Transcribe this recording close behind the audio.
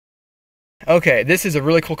Okay, this is a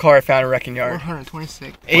really cool car I found in a wrecking yard.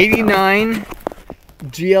 426. 89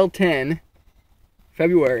 GL10,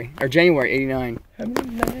 January 89. How many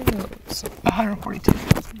miles? 142.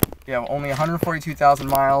 Yeah, only 142,000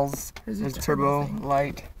 miles. There's turbo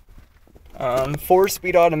light.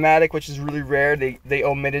 4-speed automatic, which is really rare. They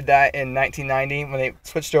omitted that in 1990 when they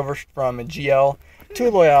switched over from a GL to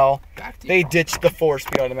a Loyale. They ditched the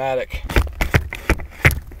 4-speed automatic.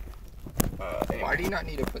 Anyway. Why do you not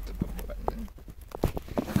need to put the button in?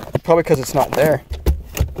 Probably because it's not there.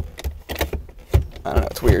 I don't know,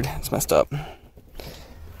 it's weird. It's messed up.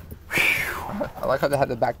 I like how they had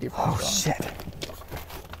the back defrost on. Oh, shit.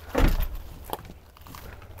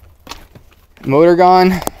 Motor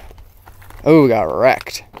gone. Oh, got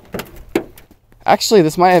wrecked. Actually,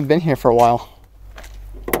 this might have been here for a while.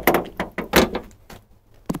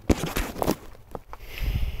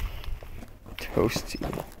 Toasty.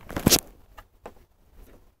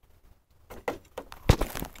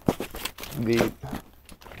 The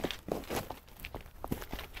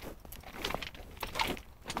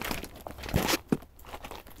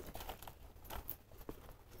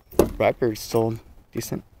Viper's still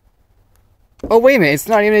decent. Oh, wait a minute. It's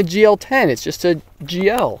not even a GL10. It's just a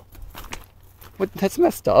GL. What? That's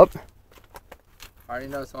messed up. I already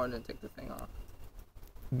know someone didn't take the thing off.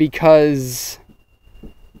 Because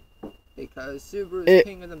Subaru is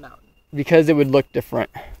king of the mountain. Because it would look different.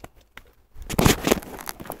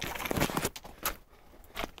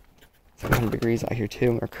 700 degrees out here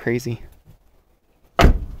too. We're crazy.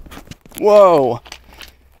 Whoa.